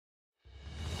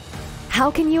How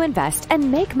can you invest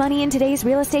and make money in today's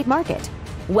real estate market?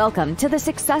 Welcome to the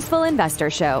Successful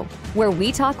Investor Show, where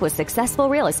we talk with successful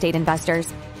real estate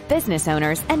investors, business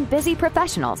owners, and busy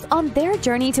professionals on their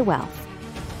journey to wealth.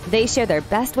 They share their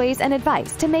best ways and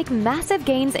advice to make massive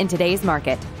gains in today's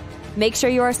market. Make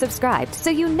sure you are subscribed so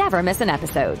you never miss an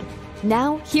episode.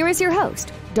 Now, here is your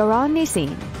host, Doron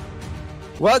Nissim.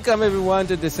 Welcome everyone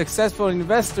to the Successful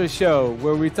Investor Show,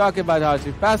 where we talk about how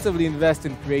to passively invest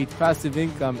and create passive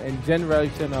income and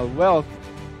generational wealth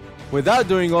without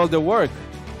doing all the work.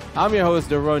 I'm your host,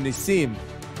 Doron Nissim,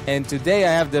 and today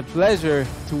I have the pleasure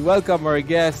to welcome our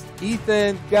guest,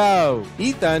 Ethan Gao.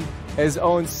 Ethan has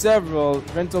owned several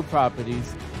rental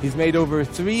properties. He's made over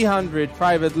 300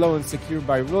 private loans secured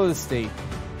by real estate,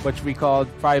 which we call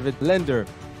private lender,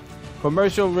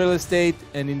 commercial real estate,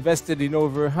 and invested in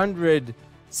over 100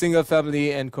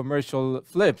 single-family and commercial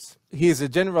flips. He is a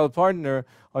general partner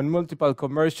on multiple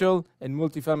commercial and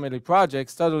multifamily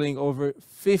projects totaling over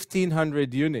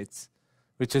 1,500 units,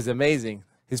 which is amazing.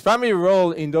 His primary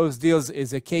role in those deals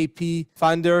is a KP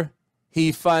funder.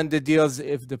 He funds the deals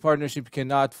if the partnership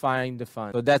cannot find the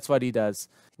fund. So that's what he does.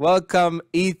 Welcome,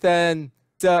 Ethan.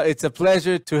 It's a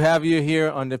pleasure to have you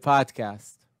here on the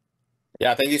podcast.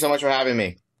 Yeah, thank you so much for having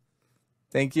me.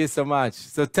 Thank you so much.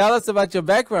 So tell us about your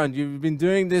background. You've been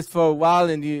doing this for a while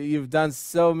and you've done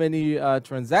so many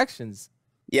transactions.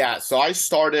 Yeah, so I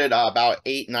started about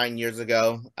 8-9 years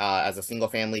ago as a single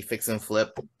family fix and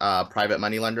flip private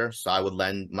money lender. So I would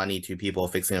lend money to people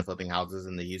fixing and flipping houses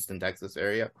in the Houston, Texas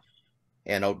area.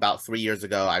 And about 3 years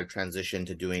ago, I transitioned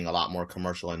to doing a lot more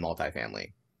commercial and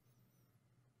multifamily.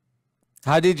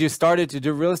 How did you start to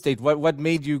do real estate? What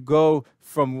made you go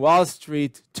from Wall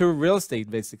Street to real estate,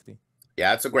 basically?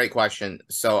 Yeah, that's a great question.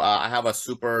 So I have a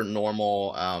super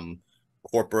normal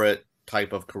corporate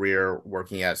type of career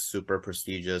working at super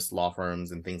prestigious law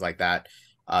firms and things like that.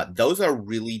 Those are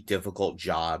really difficult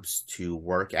jobs to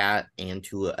work at and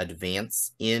to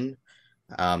advance in.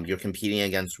 You're competing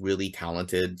against really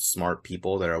talented, smart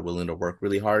people that are willing to work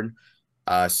really hard.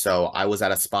 So I was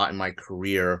at a spot in my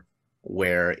career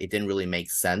where it didn't really make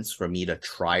sense for me to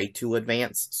try to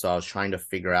advance. So I was trying to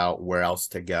figure out where else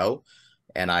to go.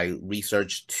 And I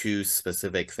researched two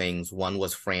specific things. One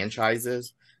was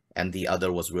franchises and the other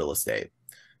was real estate.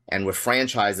 And with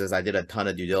franchises, I did a ton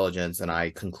of due diligence and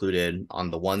I concluded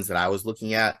on the ones that I was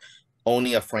looking at,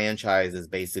 owning a franchise is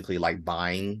basically like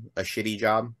buying a shitty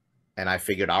job. And I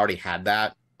figured I already had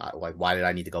that. Like, why did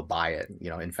I need to go buy it?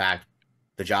 You know, in fact,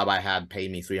 the job I had paid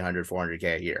me $300,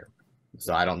 $400K a year.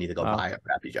 So I don't need to go buy a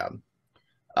crappy job.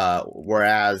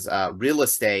 Whereas real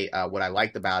estate, what I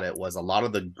liked about it was a lot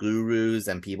of the gurus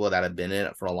and people that have been in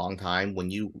it for a long time,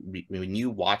 when you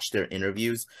watch their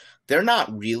interviews, they're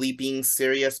not really being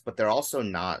serious, but they're also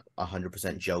not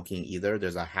 100% joking either.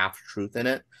 There's a half truth in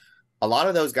it. A lot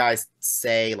of those guys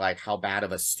say like how bad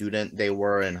of a student they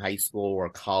were in high school or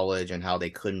college and how they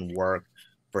couldn't work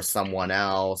for someone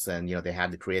else. And, you know, they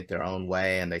had to create their own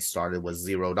way and they started with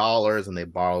 $0 and they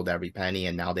borrowed every penny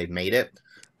and now they've made it.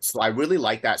 So I really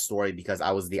like that story because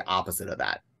I was the opposite of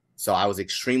that. So I was an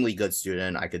extremely good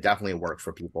student. I could definitely work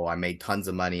for people. I made tons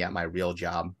of money at my real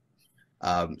job.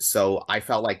 So I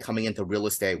felt like coming into real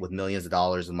estate with millions of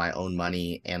dollars of my own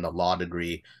money and a law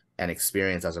degree and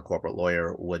experience as a corporate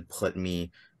lawyer would put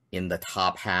me in the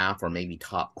top half or maybe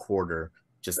top quarter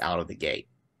just out of the gate.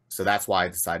 So that's why I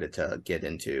decided to get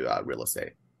into real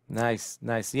estate. Nice.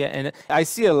 Yeah, and I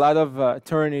see a lot of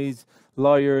attorneys,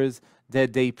 lawyers,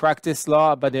 that they practice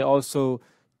law, but they also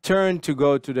turn to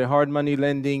go to the hard money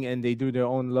lending and they do their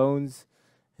own loans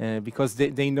because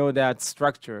they know that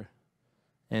structure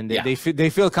and they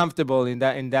feel comfortable in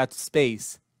that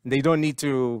space. They don't need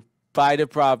to buy the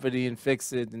property and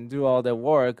fix it and do all the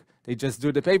work. They just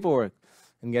do the paperwork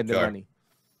and get the money.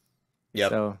 Yep.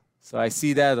 So I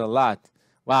see that a lot.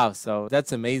 Wow. So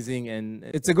that's amazing. And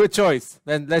it's a good choice.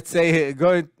 And let's say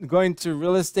going to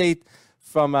real estate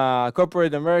from a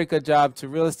corporate America job to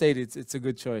real estate, it's a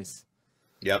good choice.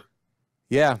 Yep.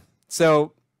 Yeah.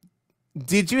 So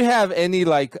did you have any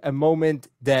like a moment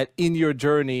that in your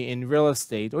journey in real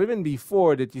estate or even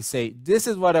before that you say, this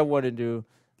is what I want to do,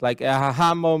 like a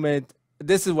aha moment,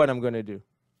 this is what I'm going to do?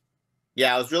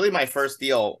 Yeah, it was really my first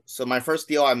deal. So my first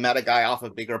deal, I met a guy off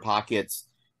of Bigger Pockets.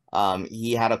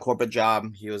 He had a corporate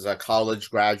job. He was a college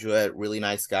graduate, really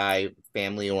nice guy,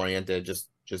 family oriented, just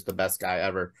the best guy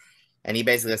ever. And he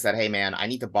basically said, hey, man, I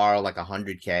need to borrow like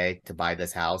 $100K to buy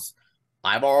this house.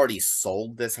 I've already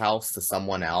sold this house to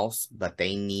someone else, but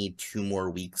they need 2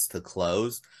 more weeks to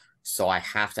close. So I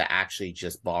have to actually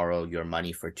just borrow your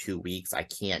money for 2 weeks. I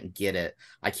can't get it.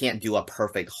 I can't do a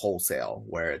perfect wholesale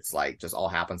where it's like just all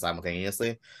happens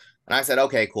simultaneously. And I said,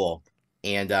 okay, cool.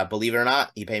 And believe it or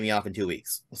not, he paid me off in 2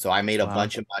 weeks. So I made a Wow.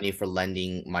 bunch of money for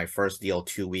lending my first deal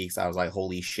 2 weeks. I was like,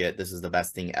 holy shit, this is the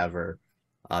best thing ever.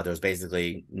 There was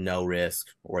basically no risk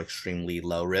or extremely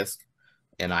low risk.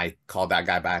 And I called that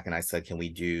guy back and I said, can we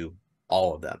do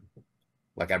all of them?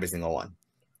 Like every single one.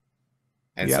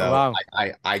 And Yeah, so wow.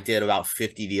 I did about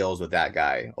 50 deals with that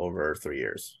guy over 3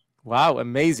 years. Wow,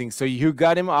 amazing. So you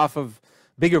got him off of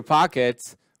Bigger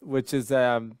Pockets, which is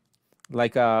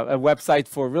like a website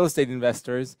for real estate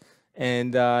investors,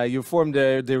 and you formed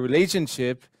the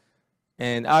relationship,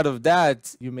 and out of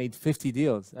that, you made 50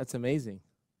 deals. That's amazing.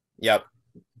 Yep.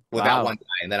 With that Wow. one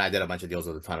guy. And then I did a bunch of deals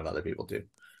with a ton of other people too.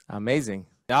 Amazing.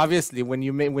 Obviously, when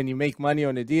you make money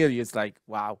on a deal, it's like,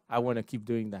 wow, I want to keep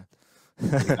doing that.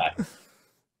 Exactly.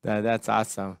 That's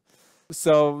awesome.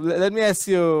 So let me ask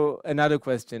you another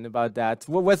question about that.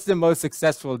 What's the most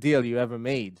successful deal you ever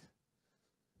made?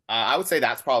 I would say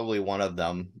that's probably one of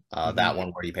them. That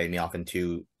one where he paid me off in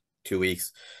two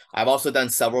weeks. I've also done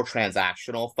several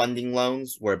transactional funding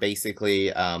loans where basically,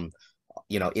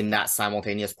 in that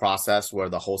simultaneous process where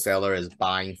the wholesaler is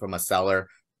buying from a seller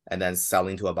and then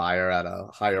selling to a buyer at a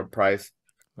higher price.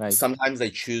 Right. Sometimes they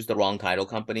choose the wrong title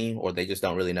company or they just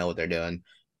don't really know what they're doing.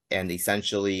 And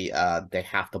essentially, they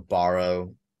have to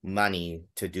borrow money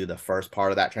to do the first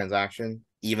part of that transaction,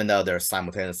 even though they're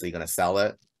simultaneously going to sell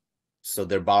it. So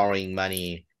they're borrowing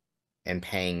money and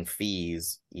paying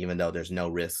fees, even though there's no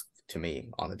risk to me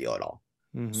on the deal at all.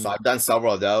 So I've done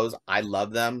several of those. I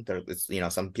love them. It's,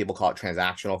 some people call it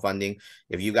transactional funding.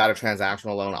 If you got a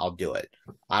transactional loan, I'll do it.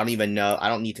 I don't even know. I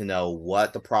don't need to know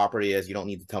what the property is. You don't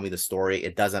need to tell me the story.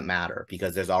 It doesn't matter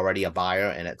because there's already a buyer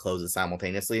and it closes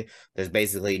simultaneously. There's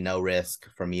basically no risk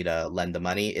for me to lend the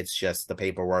money. It's just the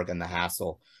paperwork and the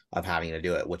hassle of having to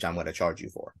do it, which I'm going to charge you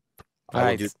for.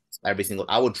 I will do every single.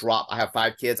 I have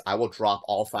 5 kids. I will drop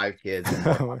all 5 kids.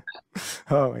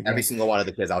 Every single one of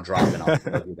the kids I'll drop and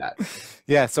I'll do that.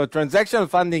 Yeah. So transactional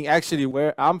funding, actually,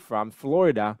 where I'm from,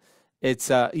 Florida, it's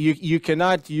you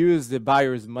cannot use the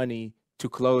buyer's money to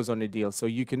close on the deal. So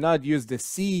you cannot use the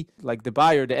C, like the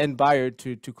buyer, the end buyer,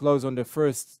 to close on the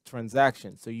first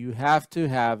transaction. So you have to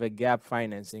have a gap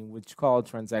financing, which is called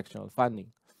transactional funding.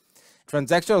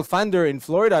 Transactional funder in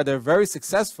Florida, they're very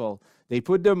successful. They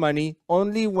put their money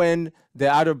only when the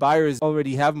other buyers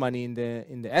already have money in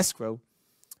the escrow.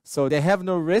 So they have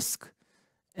no risk,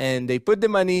 and they put the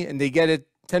money and they get it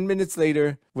 10 minutes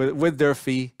later with their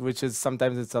fee, which is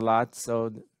sometimes it's a lot.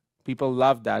 So people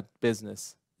love that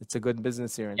business. It's a good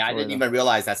business here in Florida. I didn't even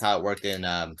realize that's how it worked in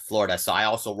Florida. So I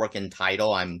also work in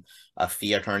title. I'm a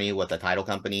fee attorney with a title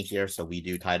company here. So we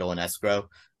do title and escrow.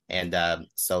 And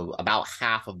so about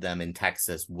half of them in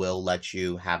Texas will let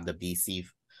you have the BC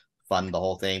fund the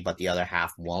whole thing, but the other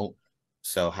half won't.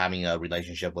 So having a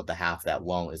relationship with the half that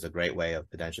won't is a great way of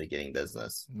potentially getting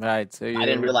business. Right. So I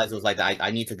didn't realize it was like that.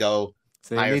 I need to go.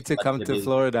 So you need to come to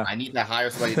Florida. I need to hire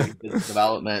somebody to do business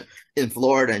development in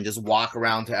Florida and just walk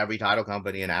around to every title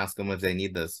company and ask them if they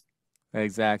need this.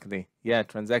 Exactly. Yeah.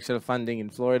 Transactional funding in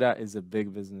Florida is a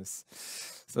big business.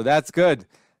 So that's good.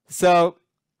 So,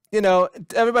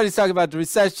 everybody's talking about the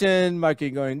recession,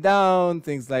 market going down,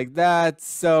 things like that.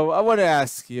 So I want to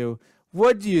ask you,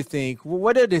 what do you think?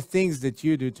 What are the things that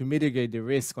you do to mitigate the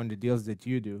risk on the deals that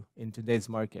you do in today's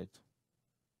market?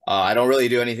 I don't really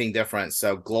do anything different.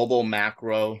 So global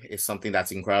macro is something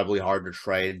that's incredibly hard to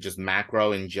trade. Just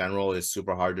macro in general is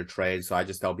super hard to trade. So I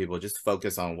just tell people, just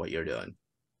focus on what you're doing.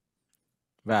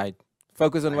 Right.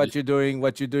 Focus on what you're doing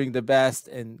the best,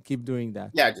 and keep doing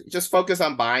that. Yeah, just focus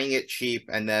on buying it cheap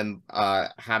and then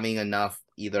having enough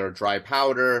either dry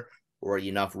powder or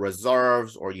enough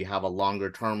reserves, or you have a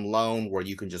longer term loan where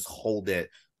you can just hold it,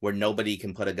 where nobody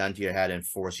can put a gun to your head and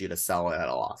force you to sell it at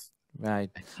a loss.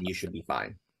 Right. And you should be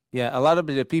fine. Yeah, a lot of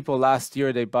the people last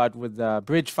year, they bought with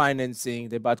bridge financing.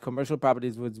 They bought commercial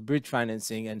properties with bridge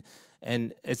financing,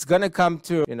 and it's going to come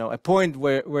to a point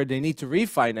where they need to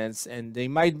refinance, and they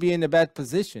might be in a bad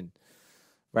position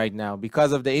right now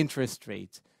because of the interest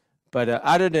rate. But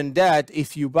other than that,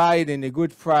 if you buy it in a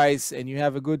good price and you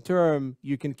have a good term,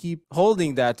 you can keep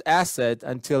holding that asset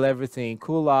until everything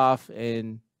cool off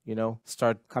and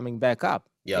start coming back up.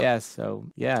 Yep. Yeah. So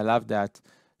yeah, I love that.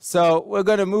 So we're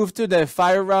going to move to the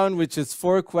fire round, which is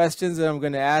 4 questions that I'm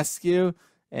going to ask you,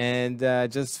 and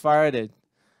just fire it.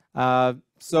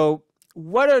 So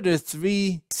what are the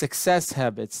 3 success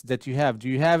habits that you have? Do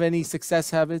you have any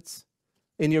success habits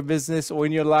in your business or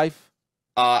in your life?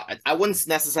 I wouldn't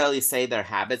necessarily say they're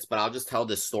habits, but I'll just tell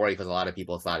this story because a lot of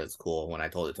people thought it's cool when I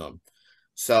told it to them.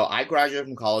 So I graduated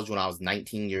from college when I was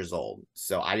 19 years old.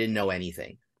 So I didn't know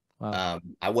anything. Wow.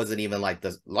 I wasn't even like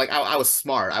this. Like I was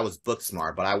smart. I was book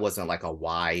smart, but I wasn't like a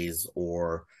wise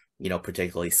or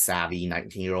particularly savvy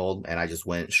 19-year-old, and I just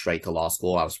went straight to law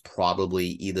school. I was probably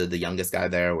either the youngest guy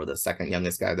there or the second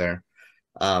youngest guy there.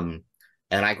 And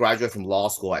I graduated from law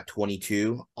school at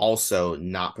 22, also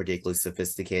not particularly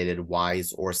sophisticated,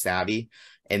 wise, or savvy.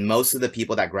 And most of the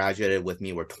people that graduated with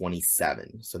me were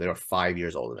 27. So they were 5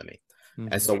 years older than me.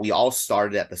 Mm-hmm. And so we all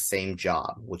started at the same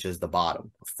job, which is the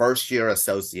bottom. First year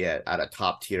associate at a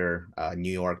top tier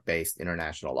New York-based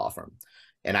international law firm.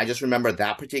 And I just remember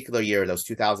that particular year, that was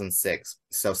 2006.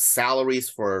 So salaries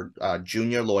for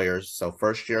junior lawyers, so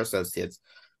first year associates,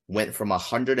 went from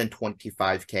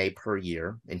 $125K per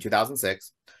year in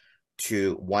 2006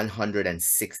 to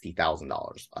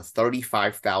 $160,000, a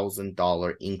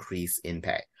 $35,000 increase in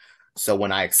pay. So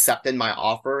when I accepted my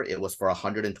offer, it was for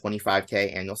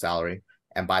 $125K annual salary.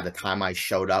 And by the time I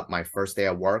showed up my first day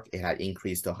of work, it had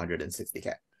increased to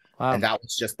 $160K. Wow. And that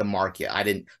was just the market.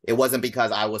 It wasn't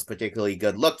because I was particularly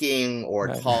good looking or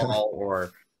tall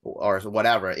or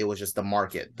whatever. It was just the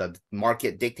market. The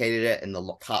market dictated it, and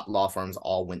the top law firms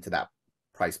all went to that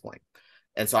price point.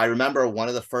 And so I remember one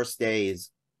of the first days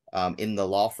in the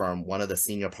law firm, one of the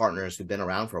senior partners who'd been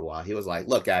around for a while, he was like,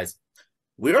 look, guys,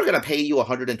 we were going to pay you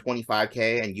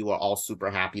 $125K and you were all super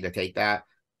happy to take that.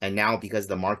 And now because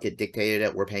the market dictated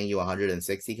it, we're paying you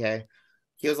 $160K.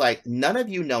 He was like, none of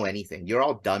you know anything. You're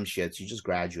all dumb shits. You just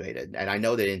graduated. And I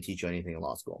know they didn't teach you anything in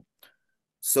law school.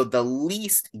 So the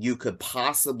least you could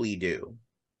possibly do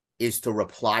is to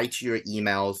reply to your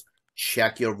emails,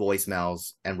 check your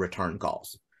voicemails, and return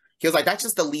calls. He was like, that's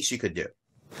just the least you could do.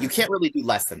 You can't really do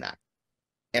less than that.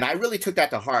 And I really took that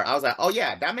to heart. I was like, oh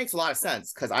yeah, that makes a lot of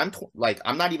sense, because I'm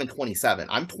not even 27.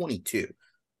 I'm 22.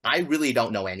 I really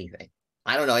don't know anything.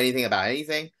 I don't know anything about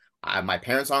anything. My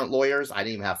parents aren't lawyers. I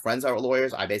didn't even have friends that were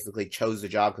lawyers. I basically chose the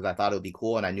job because I thought it would be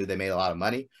cool and I knew they made a lot of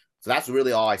money. So that's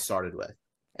really all I started with.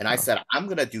 And I said, I'm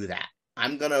going to do that.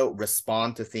 I'm going to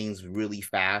respond to things really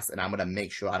fast, and I'm going to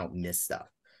make sure I don't miss stuff.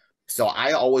 So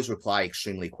I always reply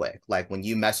extremely quick. Like when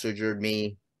you messaged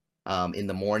me in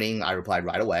the morning, I replied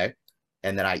right away.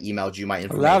 And then I emailed you my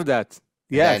information. I love that.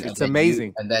 Yes, it's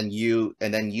amazing. And then you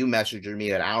messaged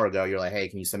me an hour ago. You're like, hey,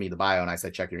 can you send me the bio? And I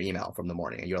said, check your email from the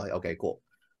morning. And you're like, okay, cool.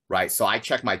 Right. So I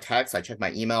check my text, I check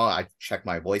my email, I check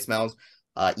my voicemails.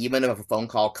 Even if a phone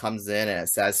call comes in and it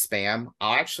says spam,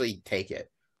 I'll actually take it.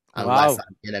 Unless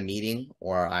I'm in a meeting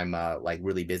or I'm like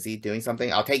really busy doing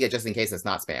something, I'll take it just in case it's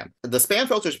not spam. The spam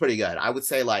filter is pretty good. I would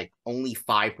say like only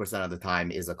 5% of the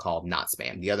time is a call not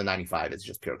spam. The other 95 is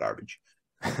just pure garbage.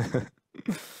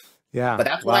 Yeah, but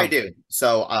that's what I do.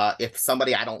 So if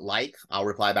somebody I don't like, I'll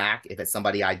reply back. If it's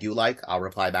somebody I do like, I'll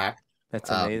reply back. That's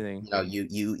amazing.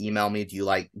 You email me, do you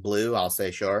like blue? I'll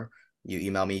say sure. You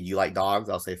email me, do you like dogs?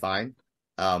 I'll say fine.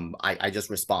 I just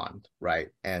respond, right?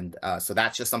 And so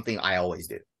that's just something I always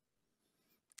do.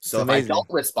 So if I don't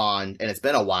respond and it's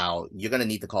been a while, you're going to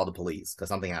need to call the police because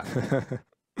something happened.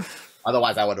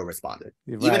 Otherwise, I would have responded.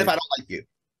 Right. Even if I don't like you,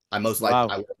 I most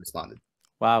likely I would have responded.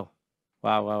 Wow.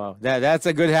 That's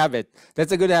a good habit.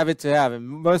 That's a good habit to have. And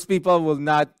most people will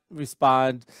not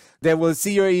respond. They will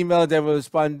see your email. They will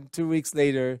respond 2 weeks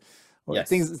later. Or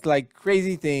things like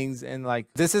crazy things. And like,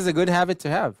 this is a good habit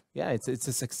to have. Yeah, it's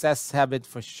a success habit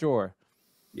for sure.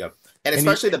 Yep. And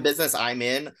especially the business I'm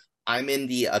in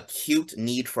the acute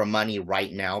need for money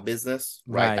right now business,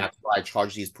 right? That's why I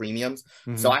charge these premiums.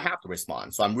 Mm-hmm. So I have to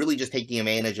respond. So I'm really just taking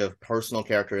advantage of personal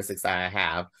characteristics that I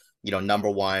have. Number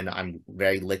one, I'm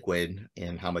very liquid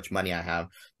in how much money I have.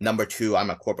 Number two, I'm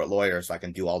a corporate lawyer, so I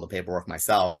can do all the paperwork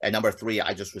myself. And number three,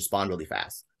 I just respond really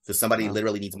fast. So somebody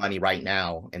literally needs money right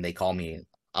now and they call me,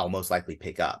 I'll most likely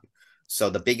pick up.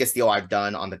 So the biggest deal I've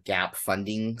done on the Gap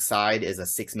funding side is a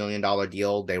 $6 million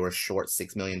deal. They were short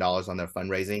 $6 million on their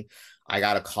fundraising. I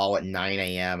got a call at 9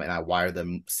 a.m. and I wired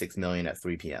them $6 million at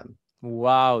 3 p.m.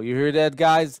 Wow, you hear that,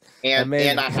 guys?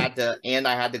 And I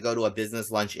had to go to a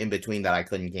business lunch in between that I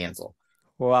couldn't cancel.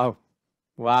 Wow.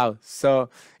 So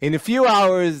in a few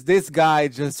hours, this guy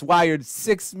just wired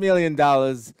 $6 million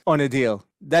on a deal.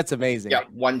 That's amazing. Yeah,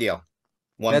 one deal.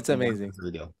 That's amazing.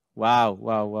 One deal.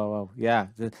 Wow. Yeah,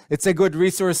 it's a good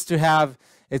resource to have.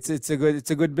 It's a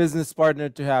good business partner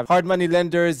to have. Hard money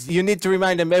lenders, you need to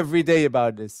remind them every day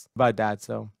about that.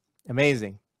 So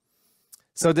amazing.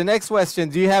 So the next question,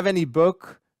 do you have any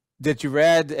book that you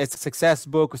read, a success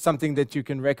book or something that you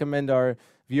can recommend our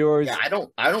viewers? Yeah,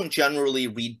 I don't generally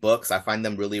read books. I find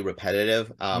them really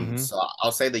repetitive. So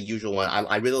I'll say the usual one.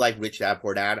 I really like Rich Dad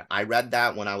Poor Dad. I read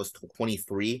that when I was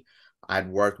 23. I'd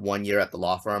worked 1 year at the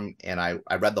law firm and I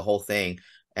read the whole thing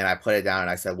and I put it down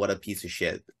and I said, what a piece of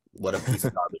shit. What a piece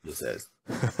of garbage this is.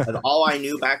 And all I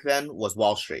knew back then was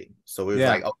Wall Street. So we were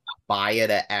like, oh, buy it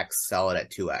at X, sell it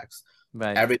at 2X.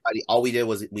 Right. Everybody, all we did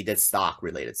was we did stock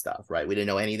related stuff, right? We didn't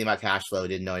know anything about cash flow,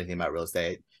 didn't know anything about real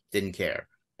estate, didn't care.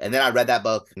 And then I read that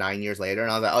book 9 years later, and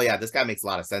I was like, oh yeah, this guy makes a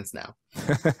lot of sense now.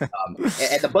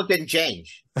 And the book didn't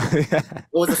change. It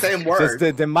was the same words.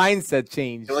 Just the mindset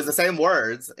changed. It was the same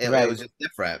words. It Right. was just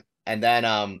different. And then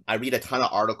I read a ton of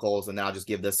articles, and then I'll just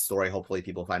give this story. Hopefully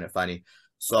people find it funny.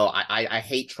 So I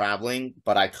hate traveling,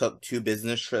 but I took 2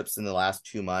 business trips in the last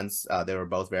 2 months. They were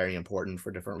both very important for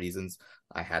different reasons.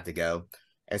 I had to go.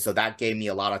 And so that gave me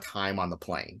a lot of time on the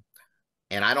plane.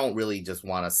 And I don't really just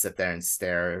want to sit there and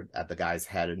stare at the guy's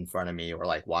head in front of me or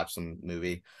like watch some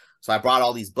movie. So I brought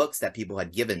all these books that people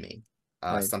had given me.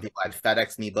 Right. Some people had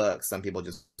FedEx me books. Some people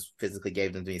just physically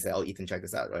gave them to me and said, oh, Ethan, check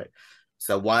this out. Right.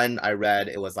 So one I read,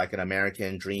 it was like an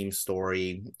American dream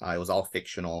story. It was all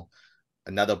fictional.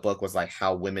 Another book was like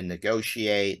how women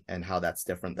negotiate and how that's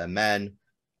different than men.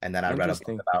 And then I read a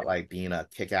book about like being a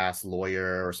kick-ass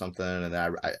lawyer or something. And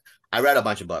then I read a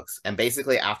bunch of books, and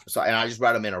basically and I just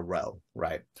read them in a row,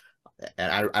 right?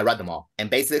 And I read them all. And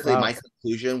basically my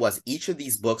conclusion was each of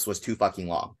these books was too fucking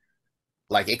long.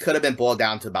 Like it could have been boiled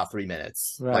down to about 3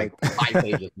 minutes, right. like 5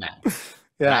 pages max.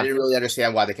 Yeah. I didn't really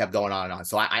understand why they kept going on and on.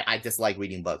 So I dislike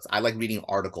reading books. I like reading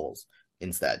articles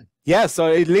instead. Yeah, so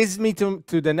it leads me to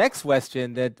the next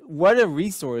question, that what a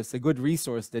good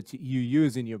resource that you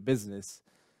use in your business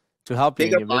to help you.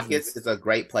 Bigger Pockets is a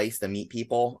great place to meet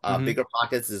people. Bigger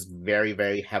Pockets is very,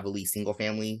 very heavily single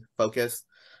family focused.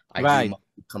 I do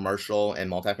commercial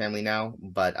and multifamily now,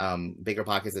 but Bigger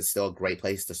Pockets is still a great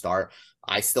place to start.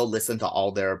 I still listen to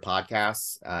all their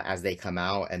podcasts as they come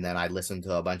out, and then I listen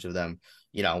to a bunch of them.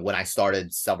 You know, when I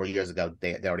started several years ago,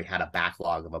 they already had a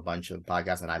backlog of a bunch of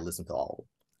podcasts, and I listened to all of them.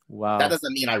 Wow. That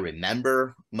doesn't mean I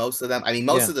remember most of them. I mean,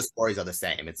 most of the stories are the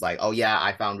same. It's like, oh yeah,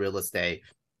 I found real estate.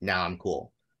 Now I'm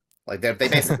cool. Like they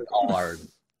basically all are.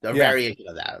 They're variation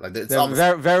of that. Like it's all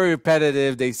very, very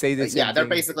repetitive. They say this. Yeah, they're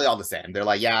basically all the same. They're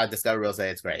like, yeah, I discovered real estate.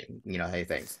 It's great. You know, hey,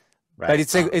 thanks. Right? But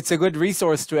it's a good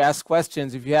resource to ask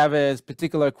questions. If you have a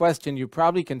particular question, you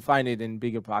probably can find it in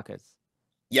Bigger Pockets.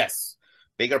 Yes.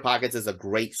 Bigger Pockets is a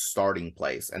great starting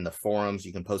place, and the forums,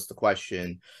 you can post the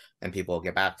question and people will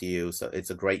get back to you. So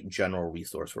it's a great general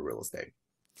resource for real estate.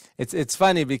 It's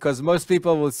funny because most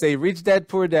people will say Rich Dad,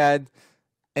 Poor Dad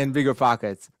and Bigger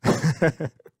Pockets.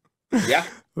 Yeah.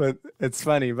 But it's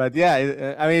funny. But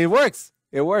yeah, I mean, it works.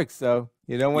 It works. So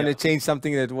you don't want to change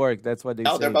something that worked. That's what they say.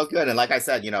 No, they're both good. And like I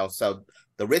said, you know, so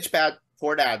the Rich Dad,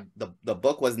 Poor Dad, the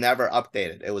book was never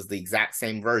updated. It was the exact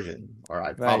same version,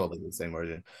 or probably the same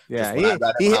version. Yeah,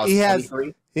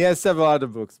 he has several other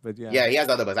books, but yeah, he has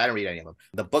other books. I didn't read any of them.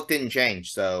 The book didn't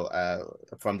change. So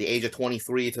from the age of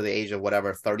 23 to the age of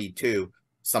whatever 32,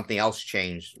 something else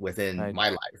changed within my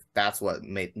life. That's what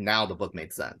made now the book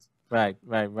made sense. Right.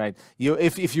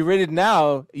 If you read it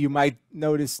now, you might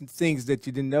notice things that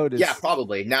you didn't notice. Yeah,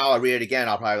 probably. Now I read it again,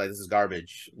 I'll probably like, this is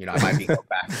garbage. You know, I might be go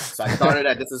back. So I started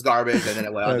at this is garbage, and then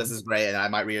it went, oh, this is great, and I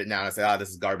might read it now and I say, oh, this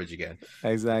is garbage again.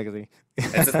 Exactly.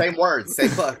 It's the same words,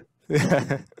 same book.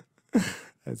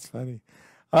 That's funny.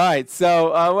 All right,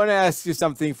 so I want to ask you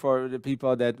something for the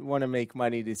people that want to make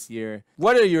money this year.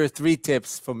 What are your 3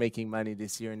 tips for making money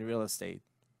this year in real estate?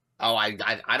 Oh, I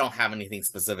don't have anything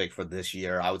specific for this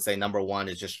year. I would say number 1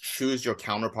 is just choose your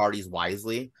counterparties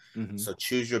wisely. So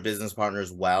choose your business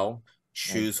partners well.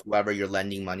 Choose whoever you're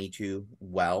lending money to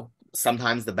well.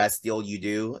 Sometimes the best deal you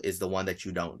do is the one that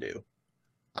you don't do.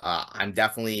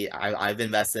 I've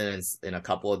invested in a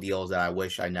couple of deals that I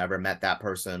wish I never met that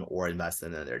person or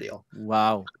invested in their deal.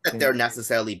 Wow. Not that they're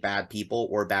necessarily bad people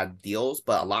or bad deals,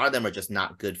 but a lot of them are just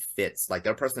not good fits. Like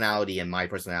their personality and my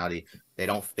personality, they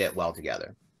don't fit well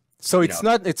together. So it's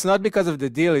not because of the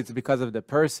deal, it's because of the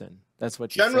person. That's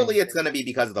what you're generally saying. It's going to be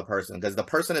because of the person, because the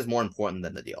person is more important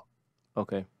than the deal.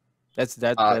 Okay. That's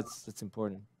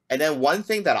important. And then one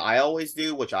thing that I always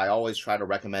do, which I always try to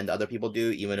recommend other people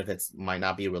do, even if it might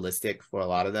not be realistic for a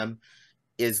lot of them,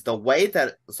 is the way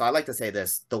that, so I like to say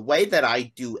this, the way that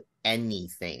I do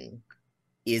anything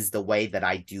is the way that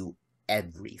I do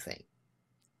everything.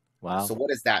 Wow. So what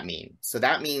does that mean? So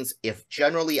that means if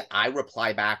generally I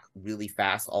reply back really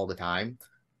fast all the time,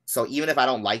 so even if I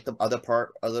don't like the other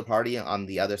party on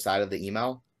the other side of the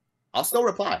email, I'll still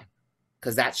reply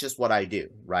because that's just what I do,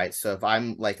 right? So if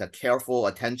I'm like a careful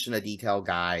attention to detail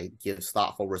guy, gives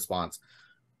thoughtful response,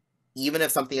 even if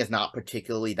something is not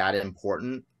particularly that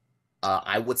important,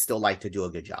 I would still like to do a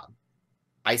good job.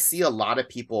 I see a lot of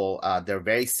people, they're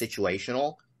very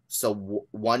situational. So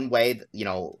one way, you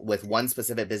know, with one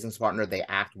specific business partner, they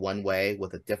act one way.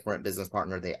 With a different business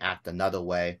partner, they act another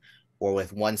way. Or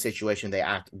with one situation, they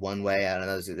act one way, and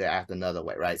another, they act another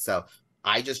way, right? So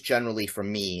I just generally, for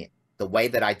me, the way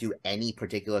that I do any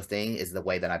particular thing is the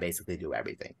way that I basically do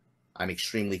everything. I'm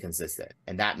extremely consistent,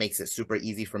 and that makes it super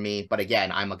easy for me. But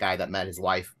again, I'm a guy that met his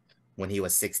wife when he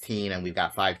was 16, and we've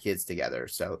got 5 kids together.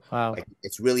 So Wow. like,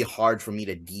 it's really hard for me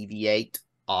to deviate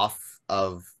off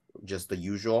of just the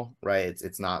usual, right?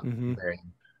 It's not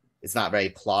very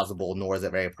plausible, nor is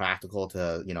it very practical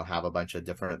to, have a bunch of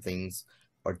different things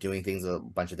or doing things a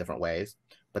bunch of different ways.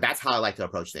 But that's how I like to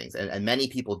approach things. And many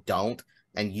people don't.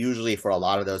 And usually for a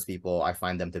lot of those people, I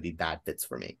find them to be bad fits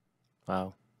for me.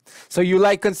 Wow. So you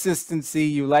like consistency,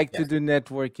 you like to do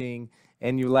networking,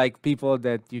 and you like people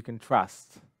that you can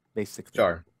trust, basically.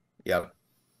 Sure. Yep.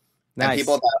 Nice. And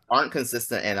people that aren't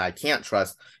consistent and I can't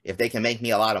trust, if they can make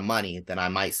me a lot of money, then I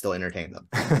might still entertain them.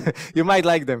 You might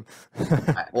like them.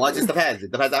 Well, it just depends.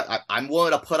 It depends. I'm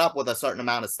willing to put up with a certain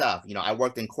amount of stuff. I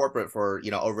worked in corporate for,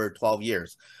 over 12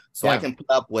 years. So I can put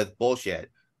up with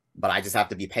bullshit, but I just have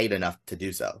to be paid enough to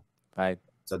do so. Right.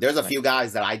 So there's a few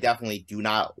guys that I definitely do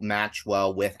not match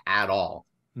well with at all.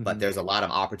 But there's a lot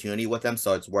of opportunity with them,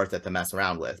 so it's worth it to mess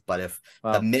around with. But if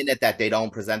the minute that they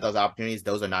don't present those opportunities,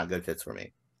 those are not good fits for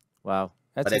me. Wow.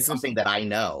 But it's something that I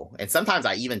know. And sometimes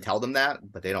I even tell them that,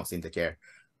 but they don't seem to care.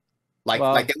 Like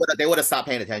they would have stopped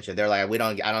paying attention. They're like, I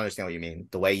don't understand what you mean.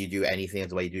 The way you do anything is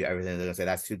the way you do everything. They're gonna say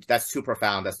that's too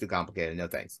profound, that's too complicated. No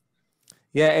thanks.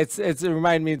 Yeah, it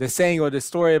remind me the saying or the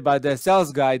story about the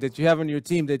sales guy that you have on your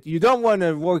team that you don't want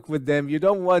to work with them, you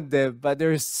don't want them, but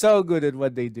they're so good at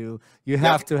what they do. You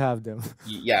have to have them.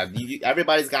 Yeah,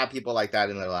 everybody's got people like that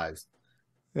in their lives.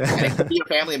 And it could be your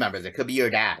family members. It could be your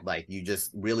dad. Like, you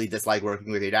just really dislike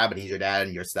working with your dad, but he's your dad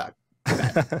and you're stuck.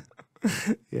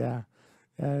 Yeah,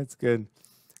 that's good.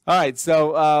 All right,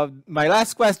 so my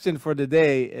last question for the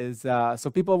day is, so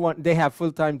people they have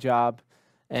full-time job,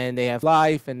 and they have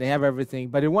life and they have everything,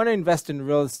 but they want to invest in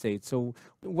real estate. So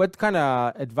what kind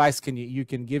of advice can you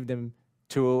can give them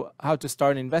to how to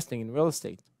start investing in real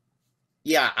estate?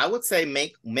 Yeah, I would say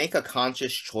make a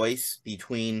conscious choice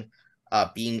between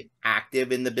being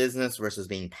active in the business versus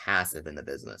being passive in the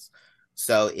business.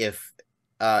 So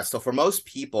so for most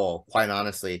people, quite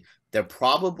honestly, they're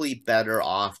probably better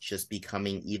off just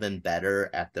becoming even better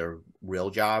at their real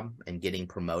job and getting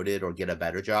promoted or get a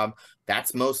better job.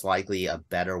 That's most likely a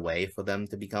better way for them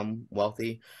to become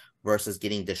wealthy versus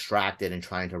getting distracted and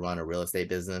trying to run a real estate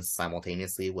business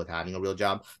simultaneously with having a real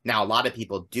job. Now, a lot of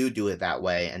people do it that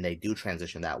way and they do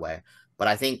transition that way. But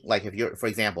I think, like, for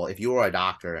example, if you were a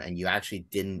doctor and you actually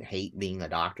didn't hate being a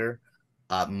doctor,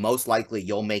 most likely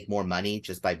you'll make more money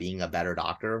just by being a better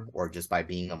doctor or just by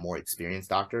being a more experienced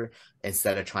doctor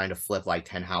instead of trying to flip like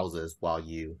 10 houses while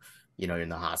you're in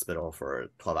the hospital for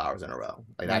 12 hours in a row.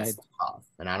 Like, that's tough.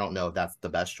 And I don't know if that's the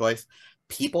best choice.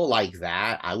 People like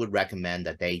that, I would recommend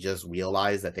that they just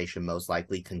realize that they should most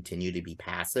likely continue to be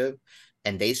passive,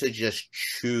 and they should just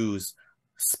choose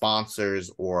sponsors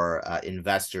or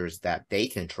investors that they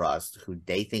can trust, who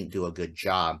they think do a good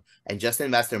job, and just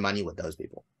invest their money with those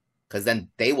people. Because then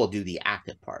they will do the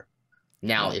active part.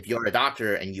 Now, if you're a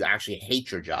doctor and you actually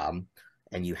hate your job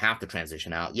and you have to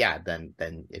transition out, then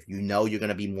if you know you're going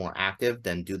to be more active,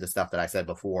 then do the stuff that I said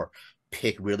before.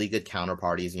 Pick really good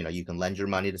counterparties. You can lend your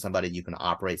money to somebody, you can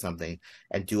operate something,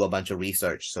 and do a bunch of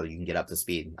research so you can get up to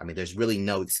speed. I mean, there's really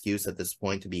no excuse at this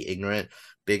point to be ignorant.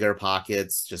 Bigger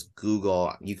pockets, just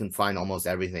Google. You can find almost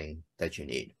everything that you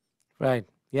need. Right.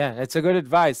 Yeah, that's a good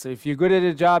advice. So if you're good at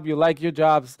a job, you like your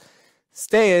jobs,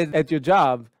 stay at your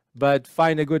job, but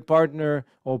find a good partner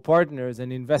or partners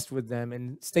and invest with them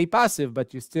and stay passive,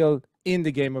 but you're still in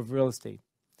the game of real estate.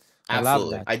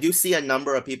 Absolutely. I do see a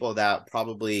number of people that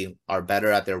probably are better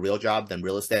at their real job than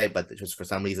real estate, but just for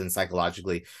some reason,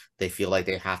 psychologically, they feel like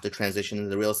they have to transition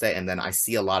into real estate. And then I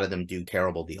see a lot of them do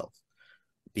terrible deals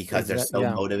because they're so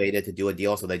motivated to do a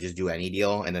deal. So they just do any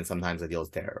deal. And then sometimes the deal is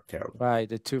terrible. Right.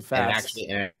 They're too fast.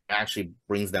 And it actually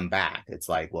brings them back. It's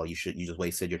like, well, you just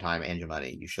wasted your time and your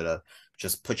money. You should have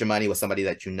just put your money with somebody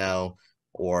that you know,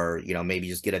 or, maybe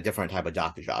just get a different type of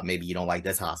doctor job. Maybe you don't like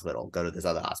this hospital, go to this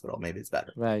other hospital. Maybe it's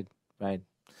better. Right.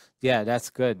 Yeah, that's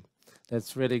good.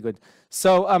 That's really good.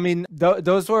 So, I mean,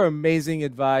 those were amazing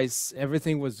advice.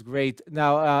 Everything was great.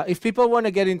 Now, if people want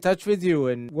to get in touch with you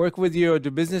and work with you or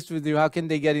do business with you, how can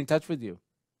they get in touch with you?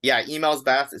 Yeah, email's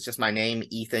best. It's just my name,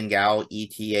 Ethan Gao,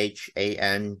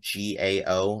 ETHANGAO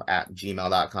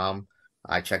 @gmail.com.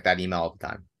 I check that email all the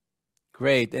time.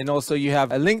 Great. And also you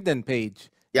have a LinkedIn page.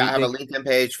 Yeah, I have a LinkedIn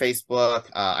page, Facebook.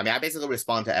 I mean, I basically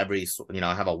respond to every,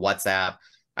 I have a WhatsApp.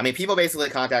 I mean, people basically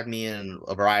contact me in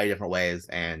a variety of different ways,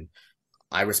 and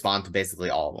I respond to basically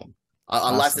all of them.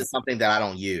 Unless it's something that I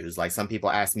don't use. Like, some people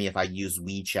ask me if I use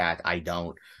WeChat. I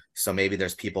don't. So maybe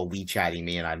there's people WeChatting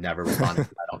me and I've never responded.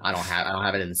 I don't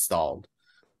have it installed.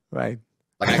 Right.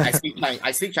 Like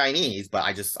I speak Chinese, but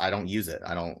I don't use it.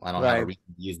 I don't have a reason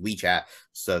to use WeChat.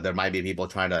 So there might be people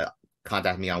trying to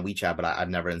contact me on WeChat, but I've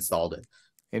never installed it.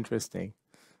 Interesting.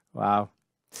 Wow.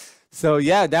 So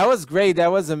yeah, that was great.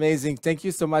 That was amazing. Thank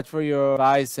you so much for your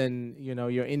advice and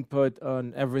your input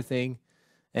on everything.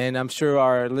 And I'm sure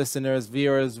our listeners,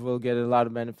 viewers will get a lot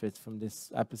of benefits from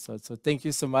this episode. So thank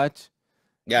you so much.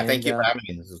 Yeah, thank you for having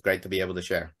me. This is great to be able to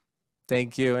share.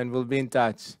 Thank you, and we'll be in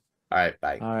touch. All right,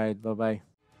 bye. All right, bye-bye.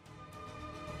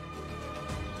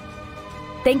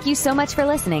 Thank you so much for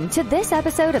listening to this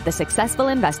episode of the Successful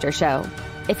Investor Show.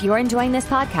 If you're enjoying this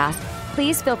podcast,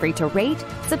 please feel free to rate,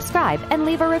 subscribe, and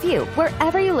leave a review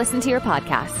wherever you listen to your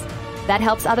podcasts. That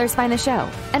helps others find the show,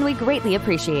 and we greatly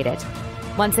appreciate it.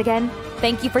 Once again,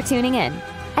 thank you for tuning in,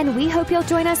 and we hope you'll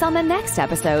join us on the next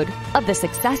episode of the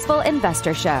Successful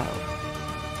Investor Show.